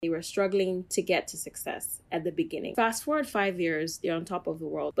They were struggling to get to success at the beginning. Fast forward 5 years, they're on top of the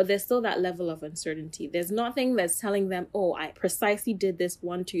world, but there's still that level of uncertainty. There's nothing that's telling them, oh, I precisely did this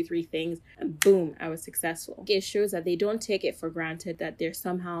 1, 2, 3 things and boom, I was successful. It shows that they don't take it for granted that they're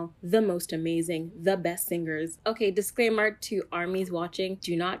somehow the most amazing, the best singers. Okay, disclaimer to armies watching,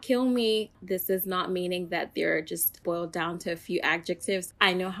 do not kill me. This is not meaning that they're just boiled down to a few adjectives.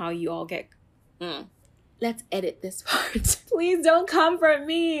 I know how you all get... Let's edit this part. Please don't comfort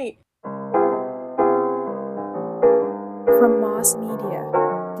me. From Moss Media,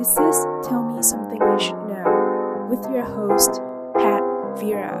 this is Tell Me Something I Should Know, with your host, Pat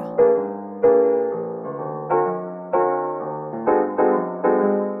Vera.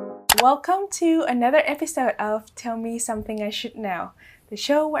 Welcome to another episode of Tell Me Something I Should Know, the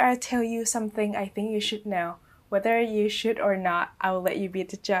show where I tell you something I think you should know. Whether you should or not, I will let you be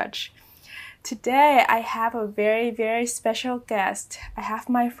the judge. Today, I have a very, very special guest. I have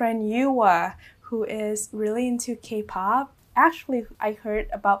my friend Yuwa, who is really into K-pop. Actually, I heard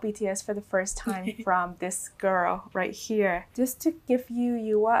about BTS for the first time from this girl right here. Just to give you,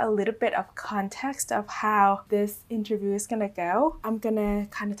 Yuwa, a little bit of context of how this interview is gonna go, I'm gonna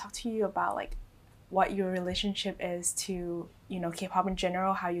kind of talk to you about like what your relationship is to, K-pop in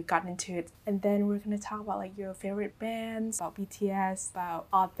general, how you got into it. And then we're going to talk about like your favorite bands, about BTS, about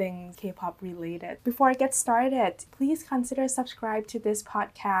all things K-pop related. Before I get started, please consider subscribe to this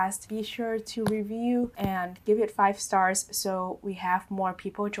podcast. Be sure to review and give it 5 stars so we have more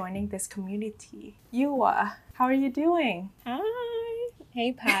people joining this community. Yuwa, how are you doing? Hi.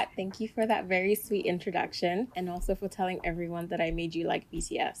 Hey Pat, thank you for that very sweet introduction and also for telling everyone that I made you like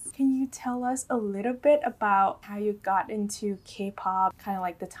BTS. Can you tell us a little bit about how you got into K-pop, kind of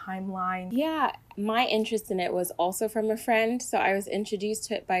like the timeline? Yeah, my interest in it was also from a friend. So I was introduced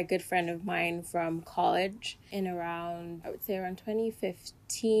to it by a good friend of mine from college in around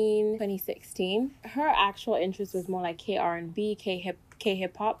 2015, 2016. Her actual interest was more like K-R&B,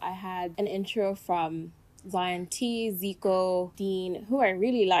 K-hip-hop. I had an intro from Zion T, Zico, Dean, who I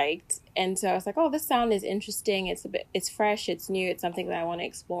really liked. And so I was like, oh, this sound is interesting. It's fresh, it's new, it's something that I want to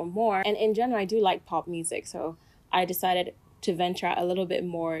explore more. And in general, I do like pop music. So I decided to venture out a little bit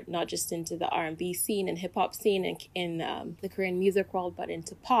more, not just into the R&B scene and hip-hop scene and in the Korean music world, but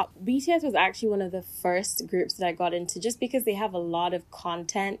into pop. BTS was actually one of the first groups that I got into just because they have a lot of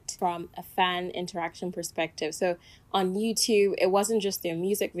content from a fan interaction perspective. So on YouTube, it wasn't just their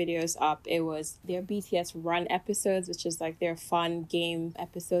music videos up, it was their BTS Run episodes, which is like their fun game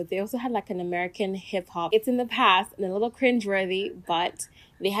episodes. They also had like an American hip-hop. It's in the past and a little cringeworthy, but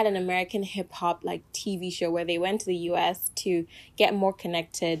they had an American hip-hop like TV show where they went to the US to get more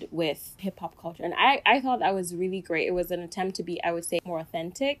connected with hip-hop culture. And I thought that was really great. It was an attempt to be, I would say, more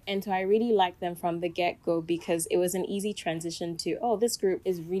authentic. And so I really liked them from the get-go because it was an easy transition to, oh, this group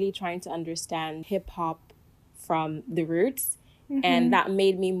is really trying to understand hip-hop from the roots. And that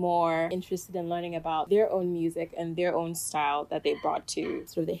made me more interested in learning about their own music and their own style that they brought to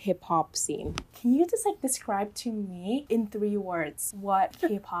sort of the hip-hop scene. Can you just like describe to me in 3 words what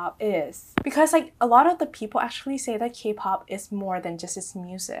K-pop is? Because like a lot of the people actually say that K-pop is more than just its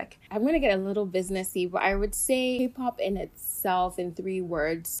music. I'm going to get a little businessy, but I would say K-pop in itself in 3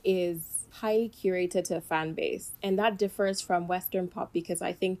 words is highly curated to a fan base, and that differs from Western pop because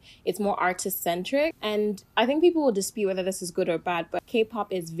I think it's more artist-centric, and I think people will dispute whether this is good or bad, but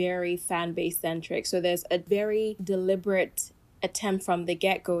K-pop is very fan base centric, so there's a very deliberate attempt from the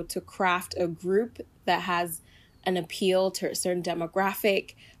get-go to craft a group that has an appeal to a certain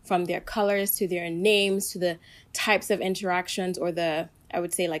demographic, from their colors to their names to the types of interactions or the, I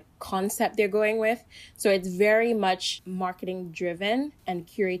would say, like concept they're going with. So it's very much marketing driven and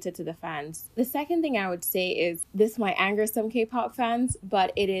curated to the fans. The second thing I would say is, this might anger some K-pop fans,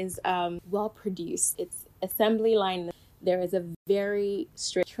 but it is well produced. It's assembly line. There is a very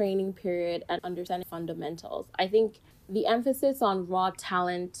strict training period and understanding fundamentals. I think the emphasis on raw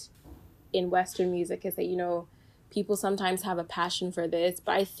talent in Western music is that, people sometimes have a passion for this,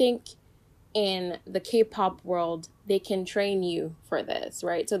 but I think in the K-pop world, they can train you for this,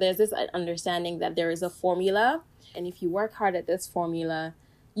 right? So there's this understanding that there is a formula, and if you work hard at this formula,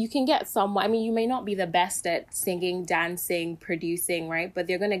 you can get somewhere. I mean, you may not be the best at singing, dancing, producing, right? But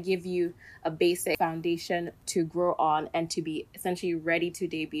they're going to give you a basic foundation to grow on and to be essentially ready to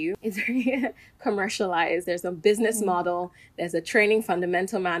debut. It's very commercialized. There's a business model, there's a training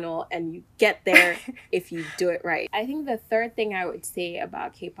fundamental manual, and you get there if you do it right. I think the third thing I would say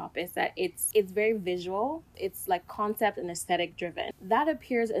about K-pop is that it's very visual. It's like concept and aesthetic driven. That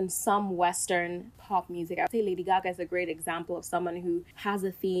appears in some Western pop music. I would say Lady Gaga is a great example of someone who has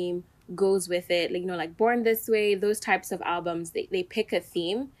a theme, goes with it. Like, like Born This Way, those types of albums, they pick a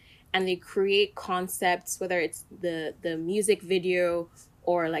theme and they create concepts, whether it's the music video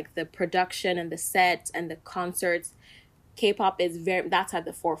or like the production and the set and the concerts. K-pop is that's at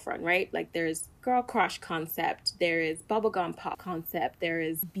the forefront, right? Like there's girl crush concept, there is bubblegum pop concept, there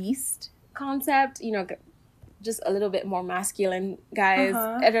is beast concept, just a little bit more masculine guys.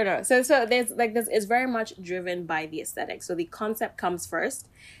 I don't know. So there's like this is very much driven by the aesthetic. So the concept comes first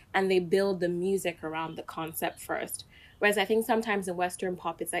and they build the music around the concept first. Whereas I think sometimes in Western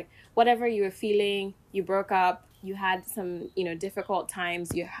pop, it's like whatever you were feeling, you broke up, you had some, difficult times,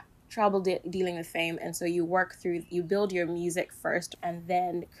 you trouble dealing with fame. And so you build your music first and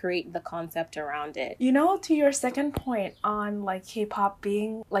then create the concept around it. To your second point on like K-pop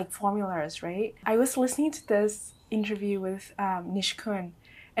being like formulas, right? I was listening to this interview with Nishkun,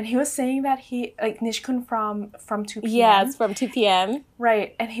 and he was saying that Nishkun from 2PM. Yeah, it's from 2PM.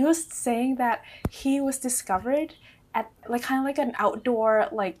 Right. And he was saying that he was discovered at like kind of like an outdoor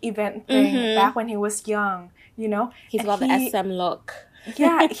like event thing back when he was young, He's got the SM look.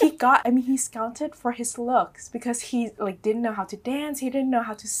 Yeah, he's scouted for his looks because he like didn't know how to dance, he didn't know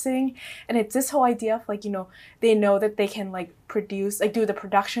how to sing, and it's this whole idea of like, they know that they can like produce, like do the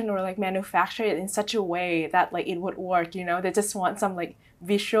production or like manufacture it in such a way that like it would work, they just want some like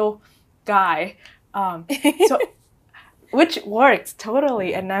visual guy, so which works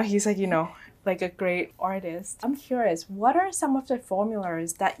totally, and now he's like, like a great artist. I'm curious, what are some of the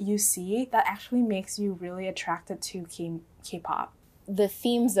formulas that you see that actually makes you really attracted to K-pop? The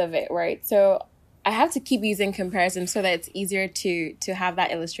themes of it, right? So I have to keep using comparison so that it's easier to have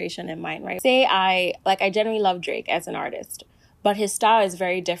that illustration in mind, right? Say I generally love Drake as an artist, but his style is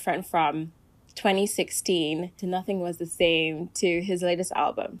very different from 2016 to Nothing Was the Same to his latest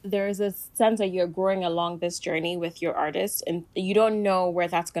album. There is a sense that you're growing along this journey with your artist and you don't know where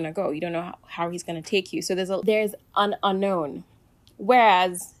that's going to go. You don't know how he's going to take you. So there's an unknown.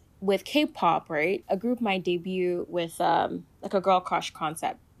 Whereas with K-pop, right, a group might debut with like a girl crush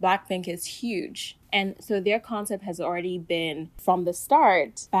concept. Blackpink is huge. And so their concept has already been, from the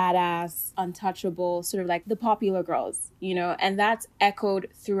start, badass, untouchable, sort of like the popular girls, and that's echoed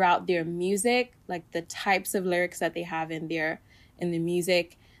throughout their music, like the types of lyrics that they have in the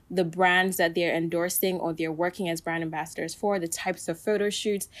music, the brands that they're endorsing or they're working as brand ambassadors for, the types of photo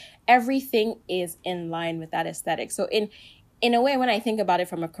shoots, everything is in line with that aesthetic. So in a way, when I think about it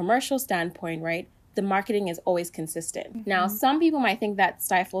from a commercial standpoint, right, the marketing is always consistent. Mm-hmm. Now, some people might think that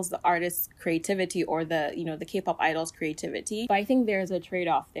stifles the artist's creativity or the K-pop idol's creativity. But I think there's a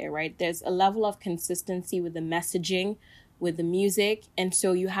trade-off there, right? There's a level of consistency with the messaging, with the music. And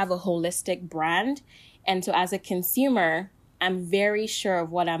so you have a holistic brand. And so as a consumer, I'm very sure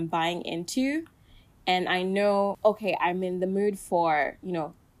of what I'm buying into. And I know, okay, I'm in the mood for,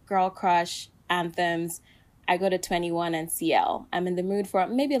 girl crush anthems. I go to 21 and CL. I'm in the mood for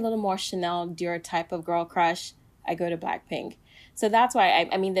maybe a little more Chanel Dior type of girl crush. I go to Blackpink. So that's why,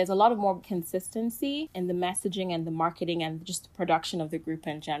 I mean, there's a lot of more consistency in the messaging and the marketing and just the production of the group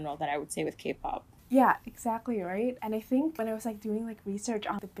in general that I would say with K-pop. Yeah, exactly, right? And I think when I was like doing like research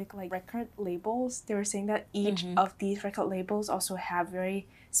on the big like record labels, they were saying that each of these record labels also have very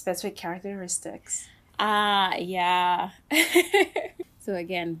specific characteristics. Yeah. So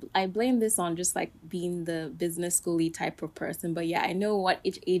again, I blame this on just like being the business schooly type of person. But yeah, I know what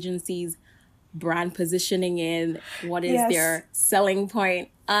each agency's brand positioning is, what is their selling point.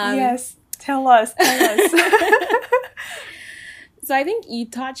 Yes, tell us. So I think you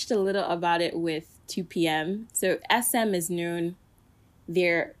touched a little about it with 2PM. So SM is known,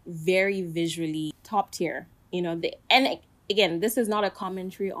 they're very visually top tier, and again, this is not a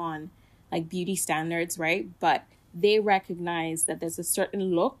commentary on like beauty standards, right? But they recognize that there's a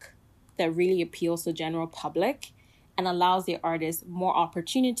certain look that really appeals to the general public and allows the artists more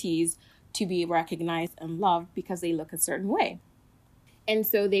opportunities to be recognized and loved because they look a certain way. And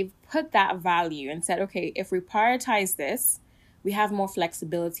so they've put that value and said, okay, if we prioritize this, we have more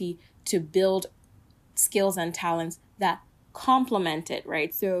flexibility to build skills and talents that complement it,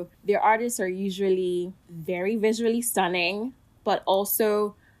 right? So their artists are usually very visually stunning, but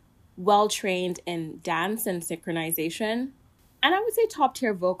also well-trained in dance and synchronization. And I would say top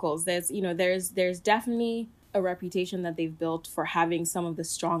tier vocals. There's definitely a reputation that they've built for having some of the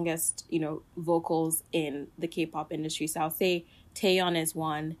strongest, vocals in the K-pop industry. So I'll say Taeyeon is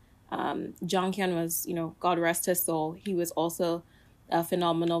one. Jonghyun was, God rest his soul. He was also a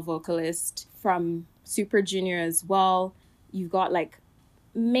phenomenal vocalist. From Super Junior as well. You've got like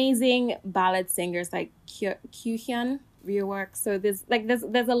amazing ballad singers like Kyuhyun rework. So there's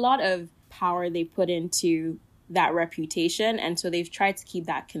a lot of power they put into that reputation. And so they've tried to keep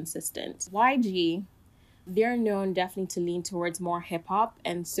that consistent. YG, they're known definitely to lean towards more hip hop.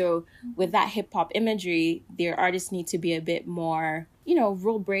 And so with that hip hop imagery, their artists need to be a bit more,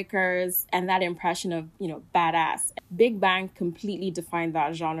 rule breakers and that impression of, badass. Big Bang completely defined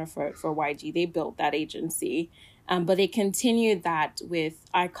that genre for YG. They built that agency. But they continued that with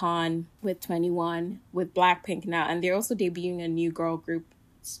iKON, with 21, with Blackpink now. And they're also debuting a new girl group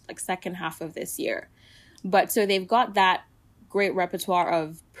like second half of this year. But so they've got that great repertoire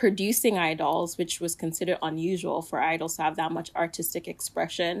of producing idols, which was considered unusual for idols to have that much artistic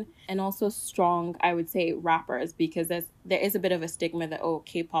expression, and also strong, I would say, rappers, because there is a bit of a stigma that,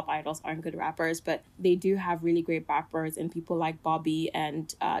 K-pop idols aren't good rappers, but they do have really great rappers and people like Bobby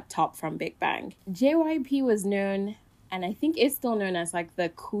and Top from Big Bang. JYP was known, and I think is still known as like the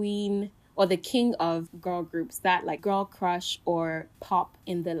queen or the king of girl groups that like girl crush or pop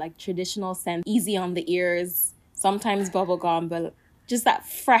in the like traditional sense, easy on the ears, sometimes bubblegum, but just that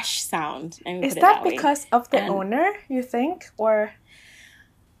fresh sound. Is that because of the owner, you think? Or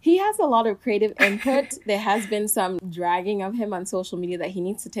he has a lot of creative input. There has been some dragging of him on social media that he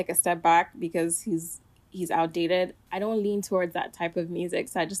needs to take a step back because he's outdated. I don't lean towards that type of music,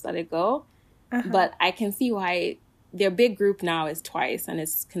 so I just let it go. Uh-huh. But I can see why their big group now is TWICE, and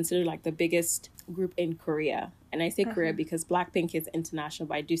it's considered like the biggest group in Korea. And I say Korea because Blackpink is international,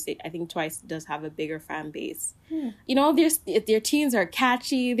 but I think TWICE does have a bigger fan base. Their tunes are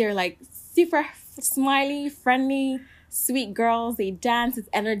catchy. They're like super smiley, friendly, sweet girls. They dance. It's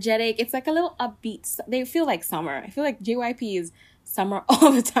energetic. It's like a little upbeat. They feel like summer. I feel like JYP is summer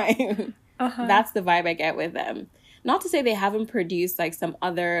all the time. That's the vibe I get with them. Not to say they haven't produced like some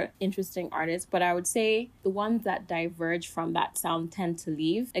other interesting artists, but I would say the ones that diverge from that sound tend to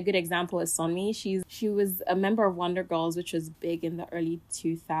leave. A good example is Sunmi. She was a member of Wonder Girls, which was big in the early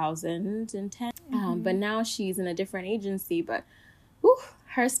 2010. But now she's in a different agency. But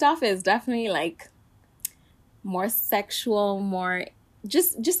her stuff is definitely like more sexual, more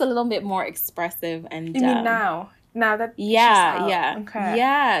just a little bit more expressive. And you mean now that she's out.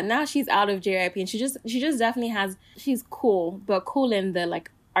 Okay. Now she's out of JYP, and she just definitely she's cool, but cool in the like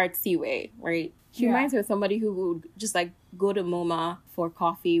artsy way, right? She reminds me of somebody who would just like go to MoMA for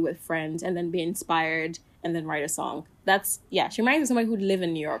coffee with friends and then be inspired and then write a song. She reminds me of somebody who'd live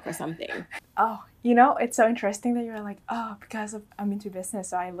in New York or something. Oh, it's so interesting that you're like, because I'm into business,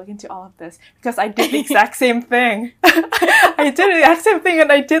 so I look into all of this. Because I did the exact same thing. I did the exact same thing,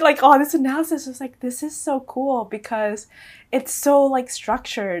 and I did like all this analysis. I was like, this is so cool because it's so like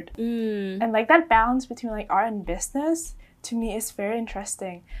structured. And like that balance between like art and business to me is very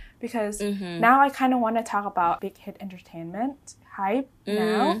interesting. Because now I kind of want to talk about Big Hit Entertainment hype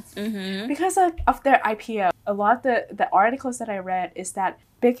now. Because of their IPO. A lot of the articles that I read is that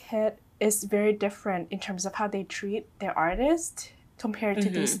Big Hit is very different in terms of how they treat their artists compared to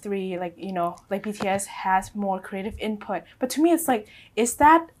these three. Like, like BTS has more creative input. But to me, it's like, is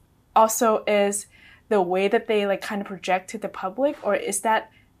that also is the way that they like kind of project to the public, or is that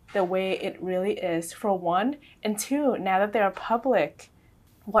the way it really is, for one? And two, now that they're public,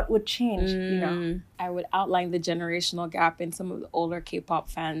 what would change, I would outline the generational gap in some of the older K-pop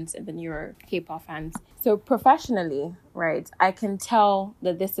fans and the newer K-pop fans. So professionally, right, I can tell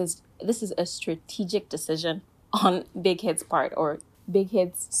that this is a strategic decision on Big Hit's part, or Big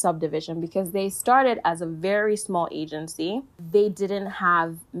Hit's subdivision, because they started as a very small agency. They didn't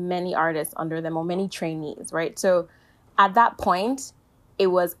have many artists under them or many trainees, right? So at that point, it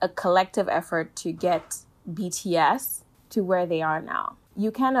was a collective effort to get BTS to where they are now. You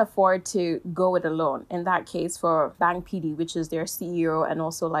can't afford to go it alone. In that case, for Bang PD, which is their CEO and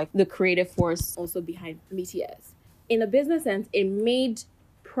also like the creative force also behind BTS. In a business sense, it made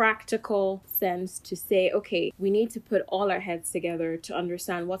practical sense to say, okay, we need to put all our heads together to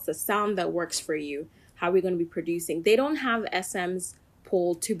understand what's the sound that works for you. How are we going to be producing? They don't have SM's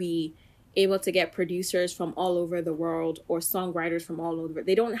pull to be able to get producers from all over the world or songwriters from all over.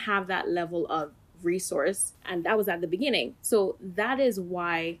 They don't have that level of resource, and that was at the beginning. So that is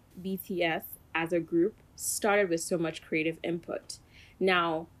why BTS as a group started with so much creative input.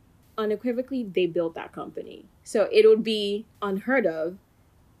 Now, unequivocally, they built that company. So it would be unheard of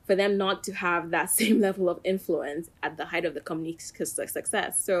for them not to have that same level of influence at the height of the company's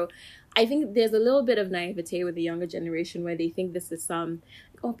success. So I think there's a little bit of naivete with the younger generation where they think this is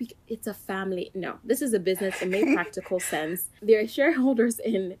it's a family. No, this is a business. It made practical sense. They're shareholders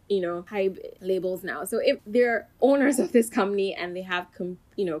in, hype labels now. So if they're owners of this company and they have,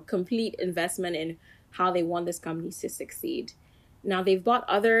 complete investment in how they want this company to succeed. Now they've bought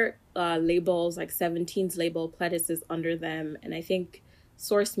other labels, like 17's label, Pledis is under them. And I think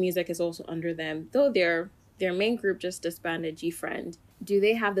Source Music is also under them, though they're Their main group just disbanded, GFriend. Do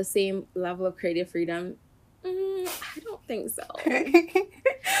they have the same level of creative freedom? I don't think so.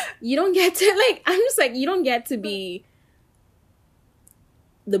 You don't get to, like, I'm just like, you don't get to be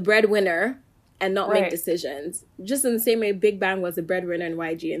the breadwinner and not make decisions. Just in the same way Big Bang was the breadwinner in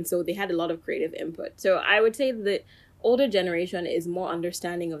YG, and so they had a lot of creative input. So I would say the older generation is more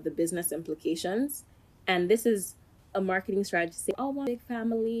understanding of the business implications. And this is a marketing strategy to say, oh, one big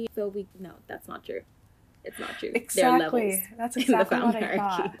family. So no, that's not true. It's not true. Exactly. That's exactly what I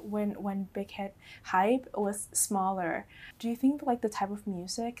thought. When Big Hit Hype was smaller, do you think like the type of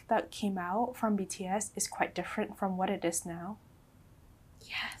music that came out from BTS is quite different from what it is now?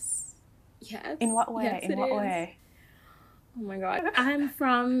 Yes. In what way? Yes, in what way? Oh my god. I'm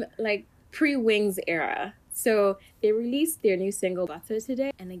from like pre-Wings era. So they released their new single Butter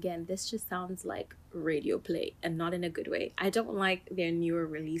today. And again, this just sounds like radio play and not in a good way. I don't like their newer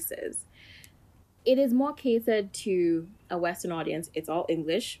releases. It is more catered to a Western audience. It's all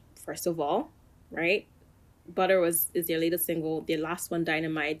English, first of all, right? Butter is their latest single. Their last one,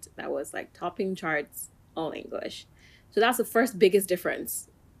 Dynamite, that was like topping charts, all English. So that's the first biggest difference.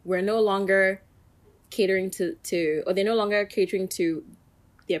 We're no longer catering or they're no longer catering to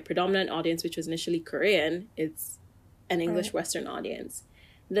their predominant audience, which was initially Korean. It's an English Western audience.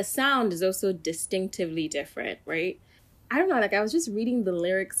 The sound is also distinctively different, right? I don't know, like I was just reading the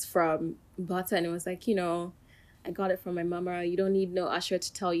lyrics from Butter and it was like, I got it from my mama. You don't need no usher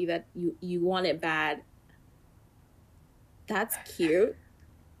to tell you that you want it bad. That's cute.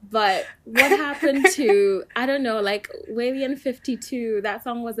 But what happened to, I don't know, like Whalian 52, that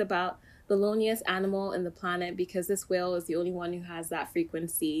song was about the loneliest animal in the planet because this whale is the only one who has that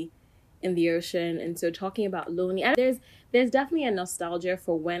frequency in the ocean. And so talking about lonely, and there's definitely a nostalgia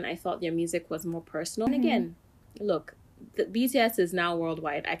for when I thought their music was more personal. And again, look, the BTS is now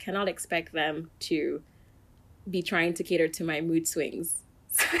worldwide. I cannot expect them to be trying to cater to my mood swings.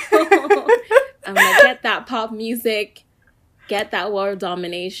 So I'm gonna get that pop music, get that world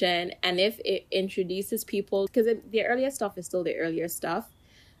domination, and if it introduces people, because the earlier stuff is still the earlier stuff,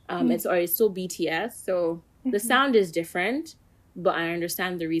 it's still BTS, so the sound is different, but I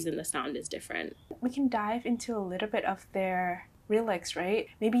understand the reason the sound is different. We can dive into a little bit of their lyrics, right?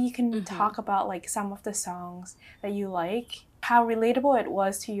 Maybe you can talk about like some of the songs that you like, how relatable it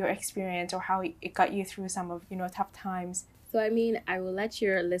was to your experience, or how it got you through some of tough times. So I mean, I will let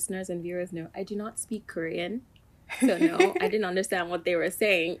your listeners and viewers know I do not speak Korean. So no, I didn't understand what they were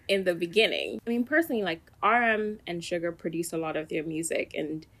saying in the beginning. I mean, personally, like RM and Sugar produce a lot of their music,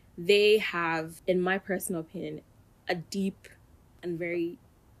 and they have, in my personal opinion, a deep and very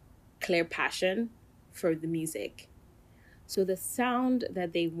clear passion for the music. So the sound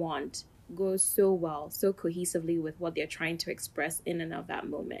that they want goes so well, so cohesively with what they're trying to express in and of that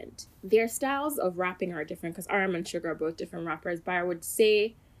moment. Their styles of rapping are different because RM and Sugar are both different rappers, but I would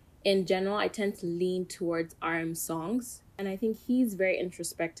say in general, I tend to lean towards RM songs. And I think he's very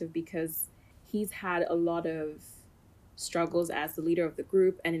introspective because he's had a lot of struggles as the leader of the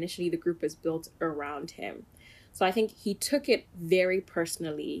group, and initially the group was built around him. So I think he took it very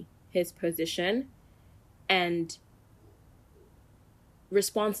personally, his position, and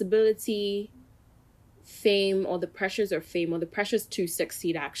responsibility, fame, or the pressures of fame, or the pressures to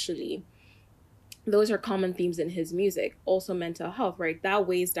succeed actually. Those are common themes in his music. Also mental health, right? That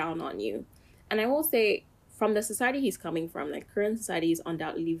weighs down on you. And I will say, from the society he's coming from, like current society is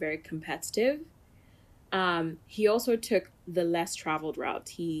undoubtedly very competitive. He also took the less traveled route.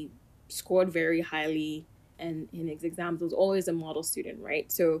 He scored very highly, and in his exams was always a model student,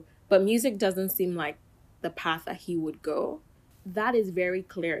 right? So, but music doesn't seem like the path that he would go. That is very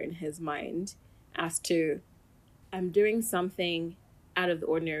clear in his mind as to, I'm doing something out of the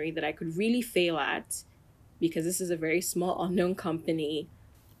ordinary that I could really fail at because this is a very small unknown company.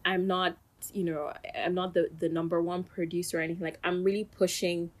 I'm not the number one producer or anything. Like, I'm really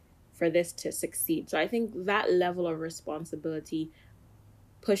pushing for this to succeed. So I think that level of responsibility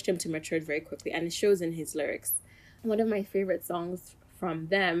pushed him to mature very quickly, and it shows in his lyrics. One of my favorite songs from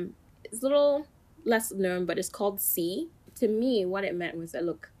them is a little less known, but it's called Sea. To me, what it meant was that,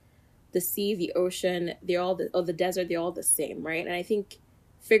 look, the sea, the ocean, the desert, they're all the same, right? And I think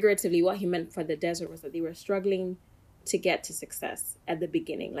figuratively what he meant for the desert was that they were struggling to get to success at the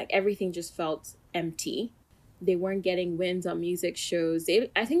beginning. Like, everything just felt empty. They weren't getting wins on music shows.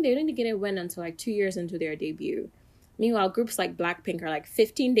 I think they didn't get a win until like 2 years into their debut. Meanwhile, groups like Blackpink are like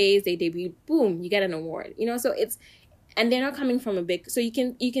 15 days, they debut, boom, you get an award. So and they're not coming from a big, so you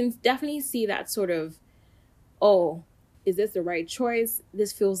can definitely see that sort of, oh, is this the right choice?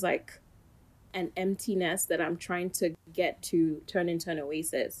 This feels like an emptiness that I'm trying to get to turn into an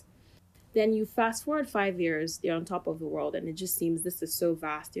oasis. Then you fast forward 5 years, they're on top of the world, and it just seems this is so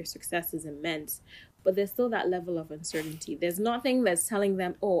vast, their success is immense. But there's still that level of uncertainty. There's nothing that's telling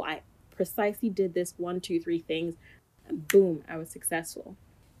them, oh, I precisely did this 1, 2, 3 things, and boom, I was successful.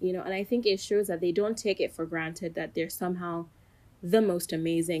 You know, and I think it shows that they don't take it for granted that they're somehow the most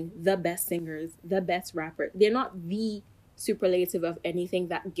amazing, the best singers, the best rapper. They're not the superlative of anything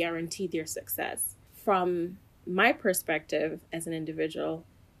that guarantee their success. From my perspective as an individual,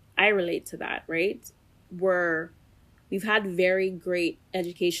 I relate to that, right? We've had very great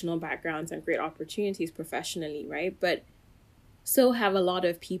educational backgrounds and great opportunities professionally, right? But so have a lot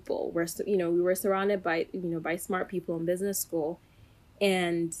of people. We were surrounded by smart people in business school,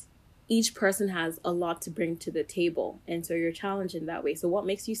 and each person has a lot to bring to the table. And so you're challenged in that way. So what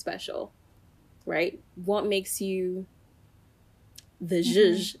makes you special, right? What makes you the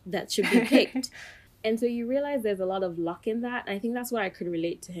zhuzh that should be picked? And so you realize there's a lot of luck in that. And I think that's what I could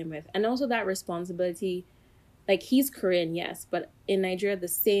relate to him with. And also that responsibility, like he's Korean, yes, but in Nigeria, the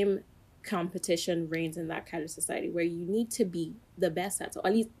same competition reigns in that kind of society where you need to be the best at it, or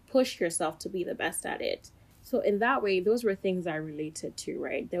at least push yourself to be the best at it. So in that way, those were things I related to,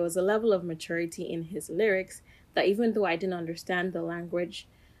 right? There was a level of maturity in his lyrics that even though I didn't understand the language,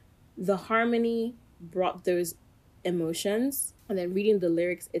 the harmony brought those emotions. And then reading the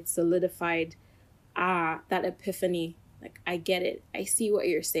lyrics, it solidified that epiphany. Like, I get it. I see what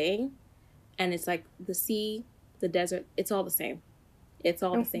you're saying. And it's like the sea, the desert, it's all the same. It's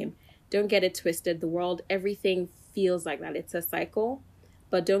all the same. Don't get it twisted. The world, everything feels like that. It's a cycle.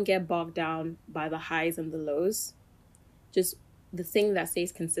 But don't get bogged down by the highs and the lows. Just the thing that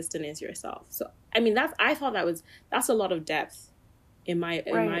stays consistent is yourself. So, I mean, that's a lot of depth in my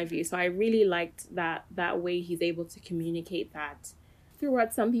view. So I really liked that way he's able to communicate that through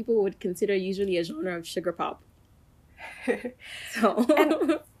what some people would consider usually a genre of sugar pop. So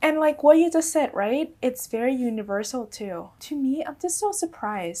and like what you just said, right? It's very universal too. To me, I'm just so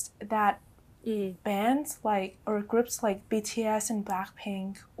surprised that bands like, or groups like BTS and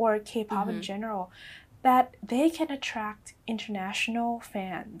Blackpink or K-pop in general, that they can attract international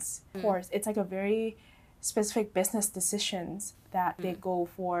fans. Of course, it's like a very specific business decisions that they go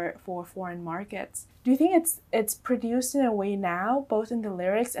for foreign markets. Do you think it's produced in a way now, both in the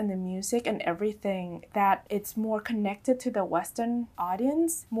lyrics and the music and everything, that it's more connected to the Western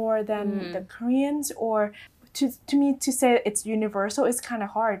audience more than the Koreans? Or to me, to say it's universal is kind of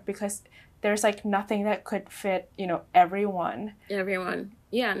hard because there's like nothing that could fit, everyone.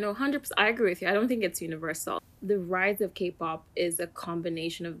 Yeah, no, 100%. I agree with you. I don't think it's universal. The rise of K-pop is a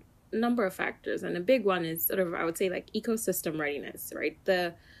combination of a number of factors. And a big one is sort of, I would say, like ecosystem readiness, right?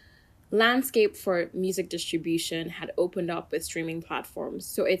 The landscape for music distribution had opened up with streaming platforms.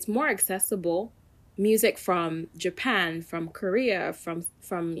 So it's more accessible. Music from Japan, from Korea, from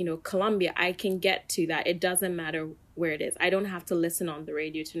Colombia, I can get to that. It doesn't matter where it is. I don't have to listen on the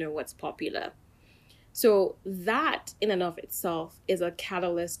radio to know what's popular. So that in and of itself is a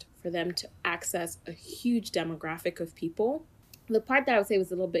catalyst for them to access a huge demographic of people. The part that I would say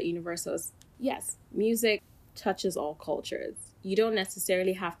was a little bit universal is, yes, music touches all cultures. You don't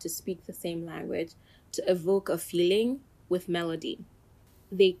necessarily have to speak the same language to evoke a feeling with melody.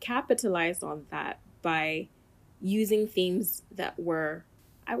 They capitalized on that by using themes that were,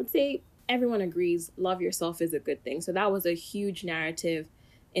 I would say, everyone agrees, love yourself is a good thing. So that was a huge narrative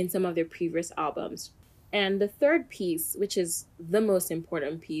in some of their previous albums. And the third piece, which is the most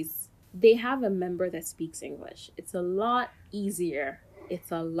important piece, they have a member that speaks English. It's a lot easier.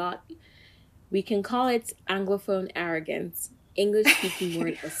 We can call it Anglophone arrogance. English-speaking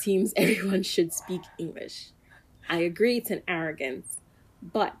word assumes everyone should speak English. I agree it's an arrogance.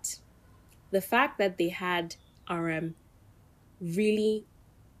 But the fact that they had RM really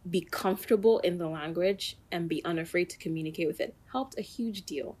be comfortable in the language and be unafraid to communicate with it helped a huge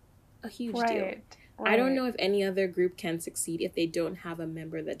deal. A huge deal. Right. I don't know if any other group can succeed if they don't have a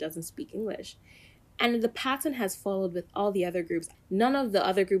member that doesn't speak English. And the pattern has followed with all the other groups. None of the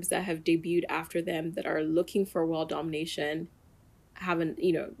other groups that have debuted after them that are looking for world domination haven't,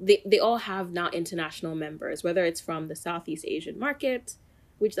 they all have now international members, whether it's from the Southeast Asian market,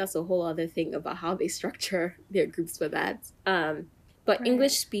 which that's a whole other thing about how they structure their groups for that. But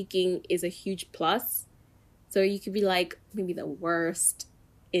English speaking is a huge plus. So you could be like maybe the worst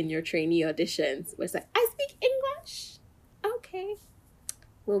in your trainee auditions, where it's like, I speak English. Okay.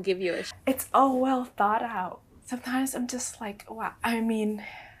 We'll give you a It's all well thought out. Sometimes I'm just like, wow. I mean,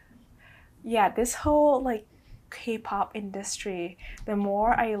 yeah, this whole like K-pop industry, the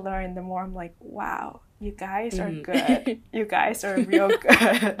more I learn, the more I'm like, wow, you guys are good. You guys are real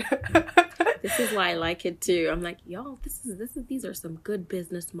good. This is why I like it too. I'm like, y'all, these are some good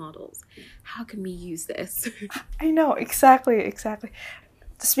business models. How can we use this? I know, exactly.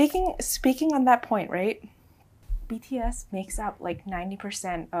 Speaking on that point, right? BTS makes up like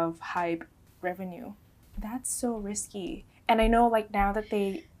 90% of HYBE revenue. That's so risky. And I know like now that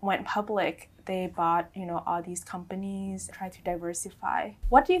they went public, they bought, all these companies, try to diversify.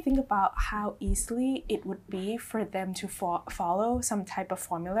 What do you think about how easily it would be for them to follow some type of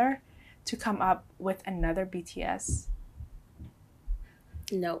formula to come up with another BTS?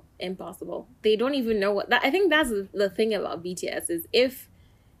 No, impossible. They don't even know what that. I think that's the thing about BTS is if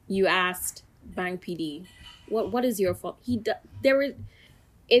you asked Bang PD, what is your fault? There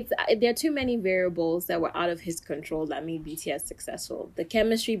are too many variables that were out of his control that made BTS successful. The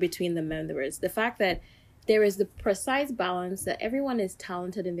chemistry between the members, the fact that there is the precise balance that everyone is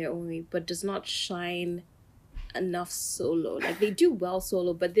talented in their own way, but does not shine enough solo. Like they do well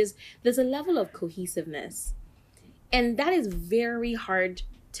solo, but there's a level of cohesiveness, and that is very hard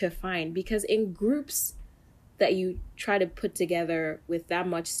to find because in groups that you try to put together with that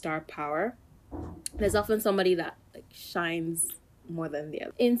much star power, there's often somebody that like shines more than the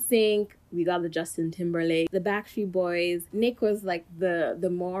other. NSYNC, we got the Justin Timberlake, the Backstreet Boys. Nick was like the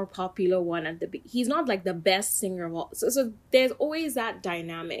more popular one at the beginning. He's not like the best singer of all. So there's always that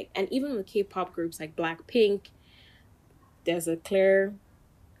dynamic. And even with K-pop groups like Blackpink, there's a clear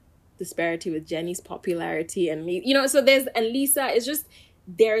disparity with Jennie's popularity and so there's and Lisa. It's just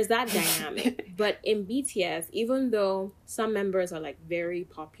there's that dynamic. But in BTS, even though some members are like very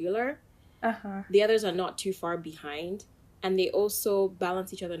popular, the others are not too far behind. And they also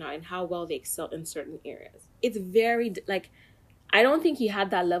balance each other out in how well they excel in certain areas. It's very, I don't think he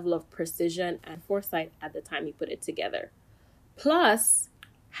had that level of precision and foresight at the time he put it together. Plus,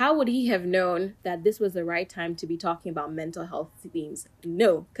 how would he have known that this was the right time to be talking about mental health themes?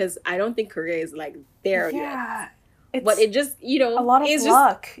 No, because I don't think Korea is, there yet. But it just, a lot of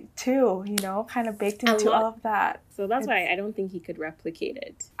luck, too, kind of baked into all of that. So that's why I don't think he could replicate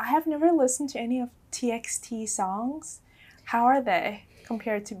it. I have never listened to any of TXT songs. How are they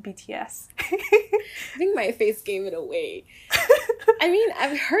compared to BTS? I think my face gave it away. I mean,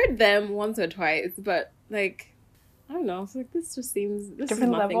 I've heard them once or twice, but I don't know. It's this just seems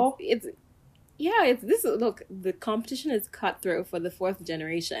different level. Look, the competition is cutthroat for the fourth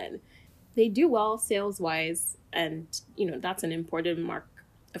generation. They do well sales wise, and that's an important mark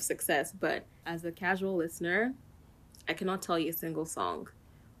of success. But as a casual listener, I cannot tell you a single song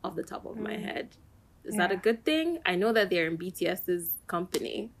off the top of my head. Is that a good thing? I know that they're in BTS's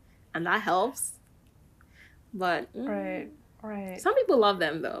company, and that helps. But right. Some people love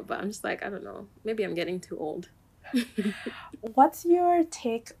them though, but I'm just I don't know. Maybe I'm getting too old. What's your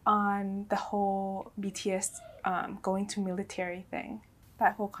take on the whole BTS going to military thing?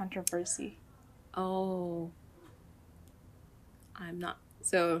 That whole controversy. Oh, I'm not.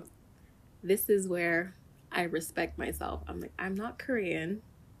 So this is where I respect myself. I'm not Korean.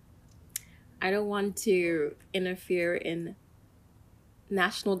 I don't want to interfere in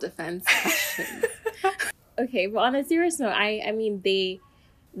national defense questions. Okay, but on a serious note, I mean,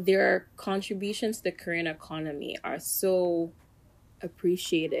 their contributions to the Korean economy are so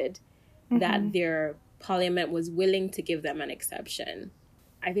appreciated that their parliament was willing to give them an exception.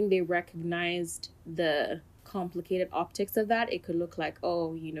 I think they recognized the complicated optics of that. It could look like,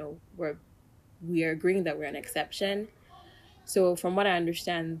 we're agreeing that we're an exception. So from what I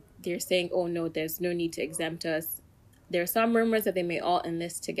understand, they're saying, oh no, there's no need to exempt us. There are some rumors that they may all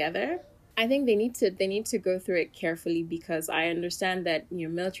enlist together. I think they need to go through it carefully because I understand that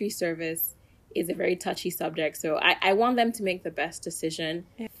military service is a very touchy subject. So I want them to make the best decision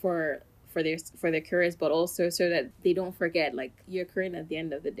for their careers, but also so that they don't forget you're Korean at the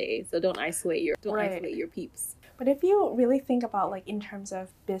end of the day. So don't isolate your peeps. But if you really think about in terms of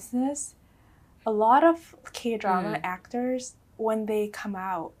business, a lot of K-drama actors, when they come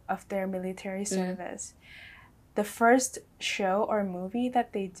out of their military service, the first show or movie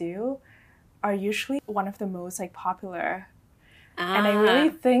that they do are usually one of the most popular. And I really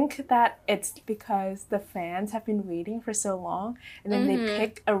think that it's because the fans have been waiting for so long, and then they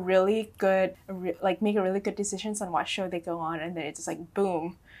pick a really good, make a really good decisions on what show they go on, and then it's just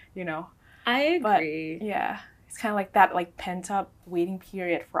boom, I agree. But, yeah. It's kind of like that, pent up waiting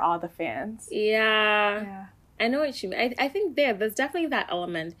period for all the fans. Yeah. I know what you mean. I think there's definitely that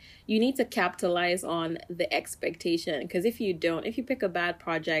element. You need to capitalize on the expectation, because if you pick a bad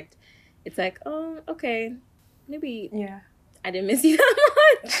project, it's oh, okay, maybe I didn't miss you that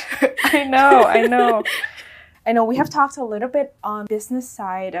much. I know. We have talked a little bit on business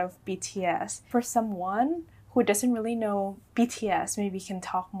side of BTS. For someone who doesn't really know BTS maybe can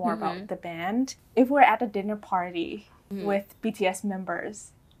talk more about the band. If we're at a dinner party with BTS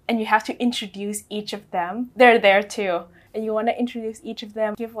members and you have to introduce each of them, they're there too. And you want to introduce each of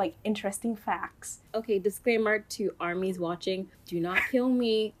them, give like interesting facts. Okay, disclaimer to armies watching, do not kill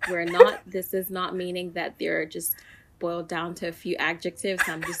me. This is not meaning that they're just boiled down to a few adjectives.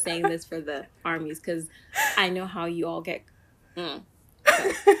 I'm just saying this for the armies because I know how you all get. So,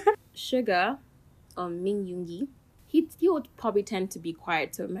 Sugar, Min Yoongi, he would probably tend to be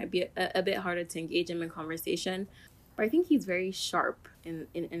quiet, so it might be a bit harder to engage him in conversation. But I think he's very sharp in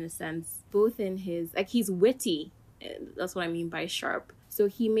a sense, both in his, like, he's witty. That's what I mean by sharp. So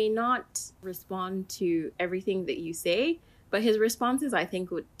he may not respond to everything that you say, but his responses, I think,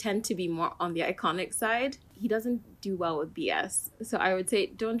 would tend to be more on the iconic side. He doesn't do well with BS. So I would say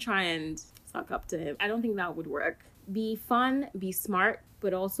don't try and suck up to him. I don't think that would work. Be fun, be smart,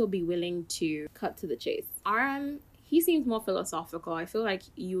 but also be willing to cut to the chase. RM, he seems more philosophical. I feel like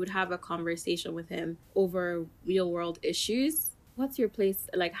you would have a conversation with him over real world issues. What's your place,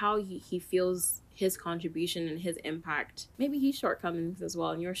 like how he feels his contribution and his impact, maybe his shortcomings as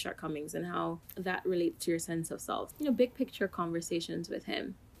well, and your shortcomings, and how that relates to your sense of self. Big picture conversations with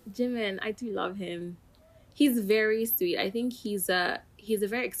him. Jimin, I do love him. He's very sweet. I think he's a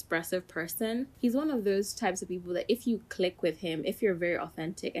very expressive person. He's one of those types of people that if you click with him, if you're very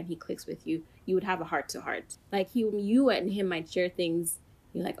authentic and he clicks with you, you would have a heart to heart. Like you and him might share things.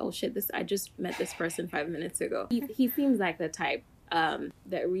 You're like, oh shit, I just met this person 5 minutes ago. He seems like the type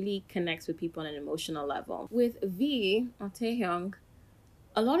that really connects with people on an emotional level. With V, or Taehyung,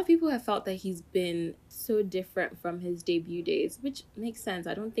 a lot of people have felt that he's been so different from his debut days, which makes sense.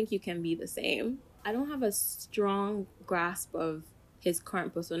 I don't think you can be the same. I don't have a strong grasp of his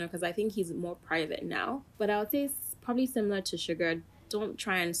current persona because I think he's more private now. But I would say it's probably similar to Sugar. Don't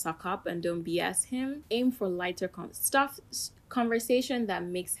try and suck up and don't BS him. Aim for lighter conversation that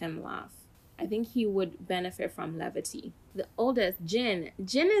makes him laugh. I think he would benefit from levity. The oldest, Jin.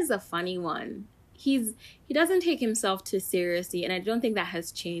 Jin is a funny one. He doesn't take himself too seriously, and I don't think that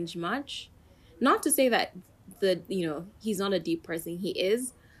has changed much. Not to say that he's not a deep person. He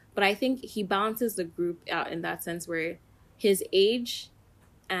is, but I think he balances the group out in that sense where his age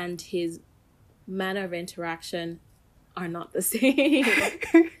and his manner of interaction are not the same.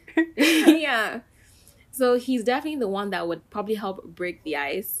 Yeah. So he's definitely the one that would probably help break the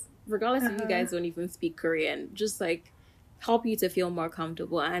ice. Regardless if you guys don't even speak Korean, just like help you to feel more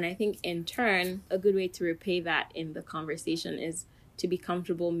comfortable. And I think in turn, a good way to repay that in the conversation is to be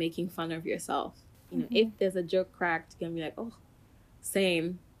comfortable making fun of yourself. If there's a joke cracked, you can be like, oh,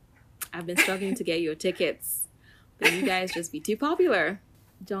 same. I've been struggling to get your tickets, but you guys just be too popular.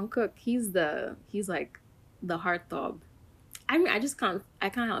 Jungkook, he's like the heartthrob. I mean, I can't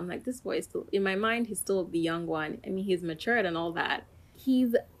help him. Like, this boy is still, in my mind, he's still the young one. I mean, he's matured and all that.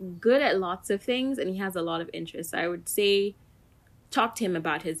 He's good at lots of things and he has a lot of interests. I would say talk to him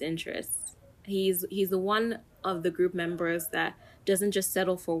about his interests. He's the one of the group members that doesn't just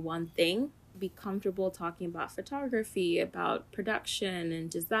settle for one thing. Be comfortable talking about photography, about production and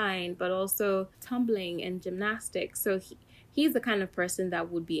design, but also tumbling and gymnastics. So he's the kind of person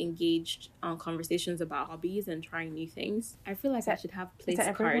that would be engaged on conversations about hobbies and trying new things. I feel like I should have place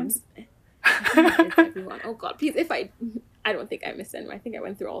cards. It's everyone. Oh God, please, I don't think I missed anyone. I think I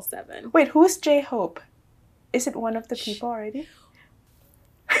went through all 7. Wait, who's J-Hope? Is it one of the people already?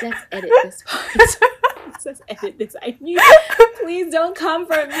 Let's edit this part. Let's edit this. I knew. Please don't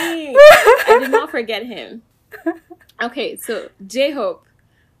comfort me. I did not forget him. Okay, so J-Hope.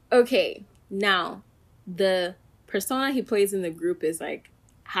 Okay, now the persona he plays in the group is like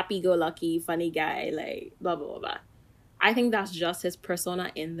happy-go-lucky, funny guy, like blah, blah, blah, blah. I think that's just his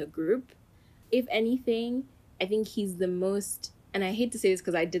persona in the group. If anything, I think he's the most, and I hate to say this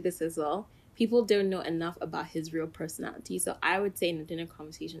because I did this as well, people don't know enough about his real personality. So I would say in a dinner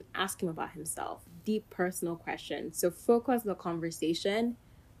conversation, ask him about himself. Deep personal questions. So focus the conversation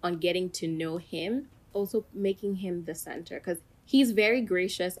on getting to know him, also making him the center. Because he's very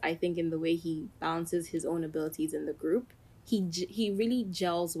gracious, I think, in the way he balances his own abilities in the group. He really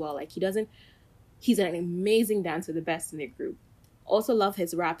gels well. Like, he's an amazing dancer, the best in the group. Also love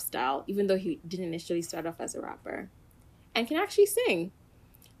his rap style, even though he didn't initially start off as a rapper. And can actually sing.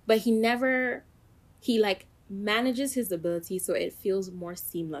 But he like manages his ability so it feels more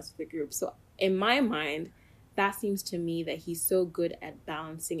seamless with the group. So in my mind, that seems to me that he's so good at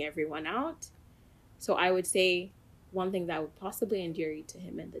balancing everyone out. So I would say one thing that would possibly endear you to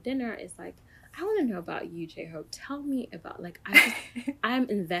him in the dinner is like, I want to know about you, J-Hope. Tell me about, like, I'm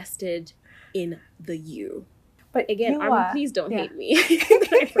invested in the you. But again, Armin, please don't hate me.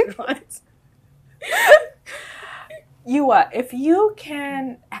 I forgot. Yua, if you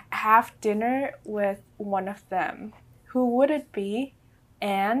can have dinner with one of them, who would it be,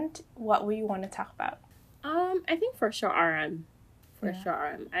 and what would you want to talk about? I think for sure RM. For Yeah. sure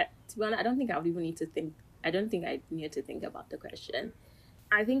RM. To be honest, I don't think I would even need to think. I don't think I need to think about the question.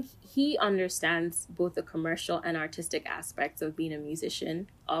 I think he understands both the commercial and artistic aspects of being a musician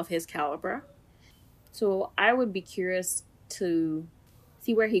of his caliber. So I would be curious to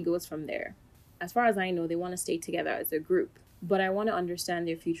see where he goes from there. As far as I know, they want to stay together as a group, but I want to understand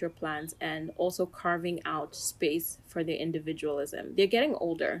their future plans and also carving out space for their individualism. They're getting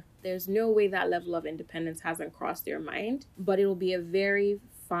older. There's no way that level of independence hasn't crossed their mind, but it'll be a very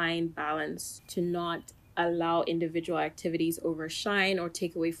fine balance to not allow individual activities overshine or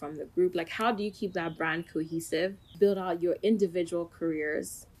take away from the group. Like, how do you keep that brand cohesive, build out your individual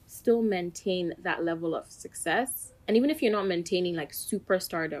careers, still maintain that level of success? And even if you're not maintaining like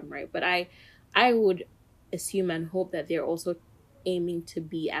superstardom, right? But I would assume and hope that they're also aiming to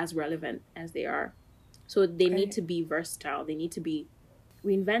be as relevant as they are. So they need to be versatile. They need to be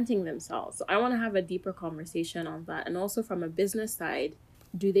reinventing themselves. So I want to have a deeper conversation on that. And also from a business side,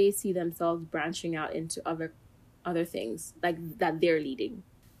 do they see themselves branching out into other things like that they're leading?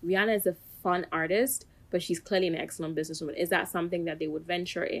 Rihanna is a fun artist, but she's clearly an excellent businesswoman. Is that something that they would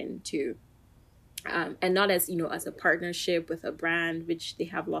venture into? And not as, as a partnership with a brand, which they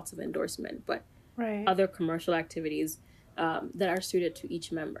have lots of endorsement, but other commercial activities that are suited to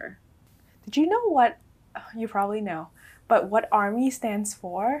each member. Did you know what, you probably know, but what ARMY stands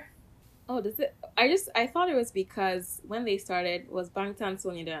for? Oh, does it? I thought it was because when they started was Bangtan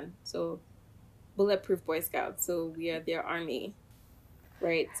Sonyedan, so Bulletproof Boy Scouts, so we are their army.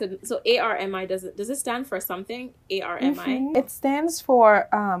 Right. So ARMI, does it stand for something? ARMI? Mm-hmm. It stands for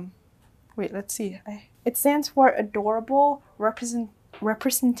wait, let's see. It stands for Adorable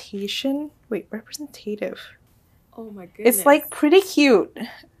Representation. Wait, representative. Oh my goodness. It's like pretty cute.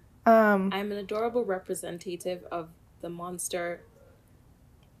 I'm an adorable representative of the monster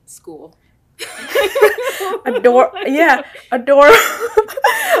school.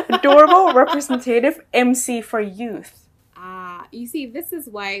 Adorable representative MC for youth. You see, this is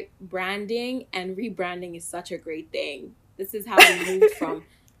why branding and rebranding is such a great thing. This is how we moved from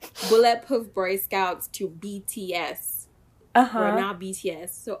Bulletproof Boy Scouts to BTS. We're now BTS.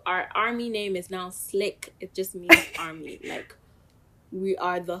 So our army name is now Slick. It just means army. Like, we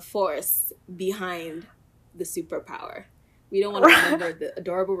are the force behind the superpower. We don't want to remember the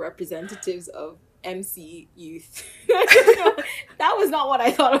adorable representatives of MC Youth. That was not what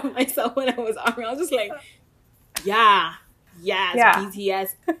I thought of myself when I was army. I was just like, yeah.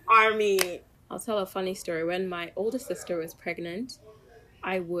 BTS army. I'll tell a funny story. When my older sister was pregnant,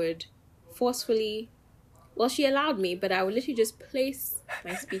 I would forcefully, she allowed me, but I would literally just place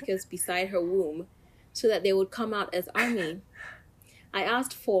my speakers beside her womb so that they would come out as army. I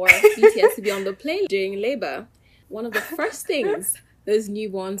asked for BTS to be on the plane during labor. One of the first things those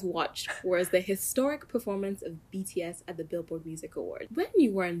newborns watched was the historic performance of BTS at the Billboard Music Awards. When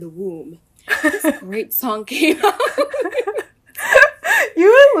you were in the womb, this great song came out.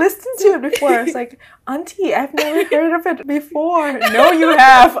 You listened to it before. I was like, Auntie, I've never heard of it before. No, you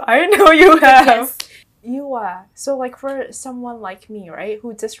have. I know you have. Yes. You so like for someone like me, right,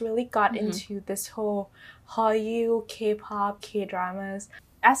 who just really got into this whole Hallyu, K-pop, K-dramas,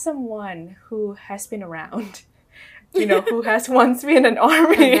 as someone who has been around, who has once been an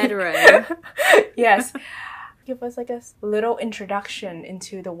army. A veteran. Yes. Give us like a little introduction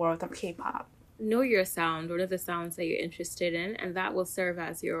into the world of K-pop. Know your sound. What are the sounds that you're interested in? And that will serve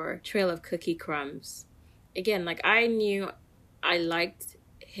as your trail of cookie crumbs. Again, like I knew I liked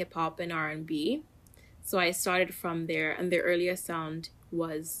hip-hop and R&B. So I started from there. And the earliest sound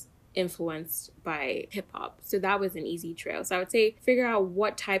was influenced by hip-hop. So that was an easy trail. So I would say figure out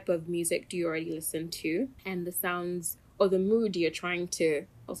what type of music do you already listen to and the sounds or the mood you're trying to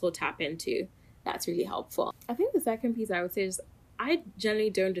also tap into. That's really helpful. I think the second piece I would say is I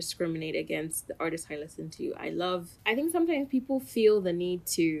generally don't discriminate against the artists I listen to. I think sometimes people feel the need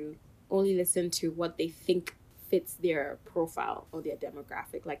to only listen to what they think fits their profile or their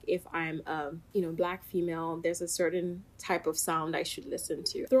demographic. Like if I'm a, Black female, there's a certain type of sound I should listen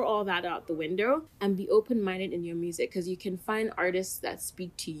to. Throw all that out the window and be open-minded in your music because you can find artists that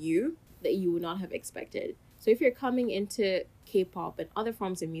speak to you that you would not have expected. So if you're coming into K-pop and other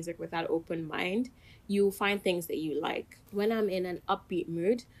forms of music with that open mind, you'll find things that you like. When I'm in an upbeat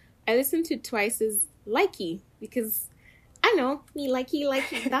mood, I listen to Twice's Likey because I know me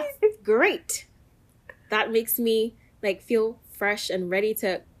likey, that's great. That makes me feel fresh and ready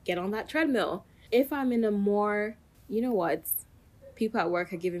to get on that treadmill. If I'm in a more, people at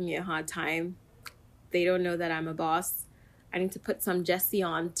work are giving me a hard time, They don't know that I'm a boss. I need to put some Jessie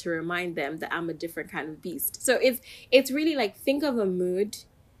on to remind them that I'm a different kind of beast. So it's really like, think of a mood,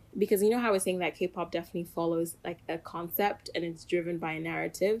 because you know how I was saying that K-pop definitely follows like a concept and it's driven by a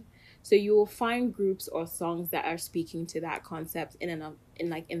narrative. So you will find groups or songs that are speaking to that concept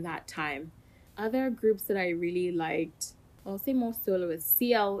in that time. Other groups that I really liked, I'll say more soloists.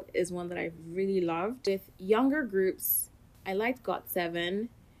 CL is one that I really loved. With younger groups, I liked GOT7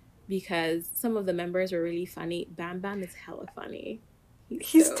 because some of the members were really funny. Bam Bam is hella funny.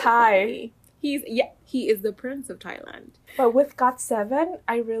 He's so Thai. Funny. He is the prince of Thailand. But with GOT7,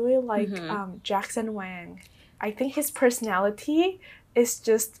 I really like Jackson Wang. I think his personality is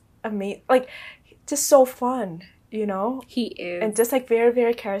just amazing, like just so fun, you know? He is. And just like very,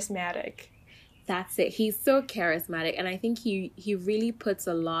 very charismatic. That's it. He's so charismatic, and I think he really puts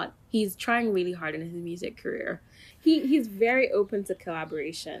a lot. He's trying really hard in his music career. He's very open to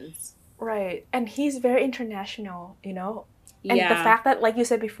collaborations. Right. And he's very international, you know? And the fact that, like you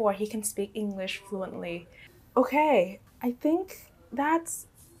said before, he can speak English fluently. Okay, I think that's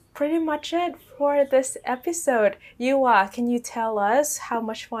pretty much it for this episode. Yua, can you tell us how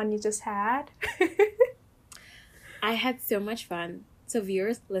much fun you just had? I had so much fun. So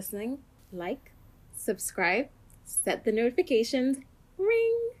viewers listening, like, subscribe, set the notifications,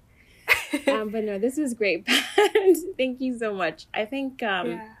 ring. But no, this was great. Thank you so much. I think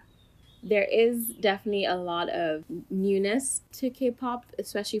there is definitely a lot of newness to K-pop,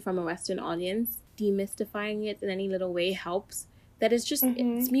 especially from a Western audience. Demystifying it in any little way helps. That is just,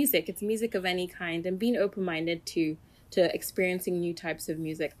 it's music. It's music of any kind. And being open-minded to experiencing new types of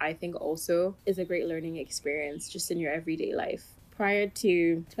music, I think also is a great learning experience just in your everyday life. Prior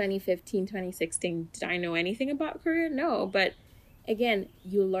to 2015, 2016, did I know anything about Korea? No. But again,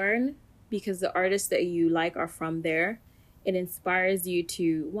 you learn because the artists that you like are from there. It inspires you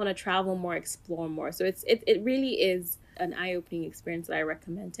to want to travel more, explore more. So it really is an eye-opening experience that I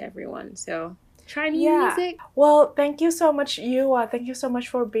recommend to everyone. So try new music. Well, thank you so much, Yua. Thank you so much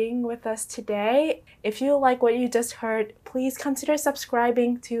for being with us today. If you like what you just heard, please consider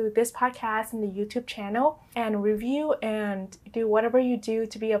subscribing to this podcast and the YouTube channel, and review and do whatever you do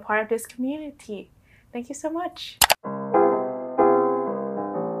to be a part of this community. Thank you so much.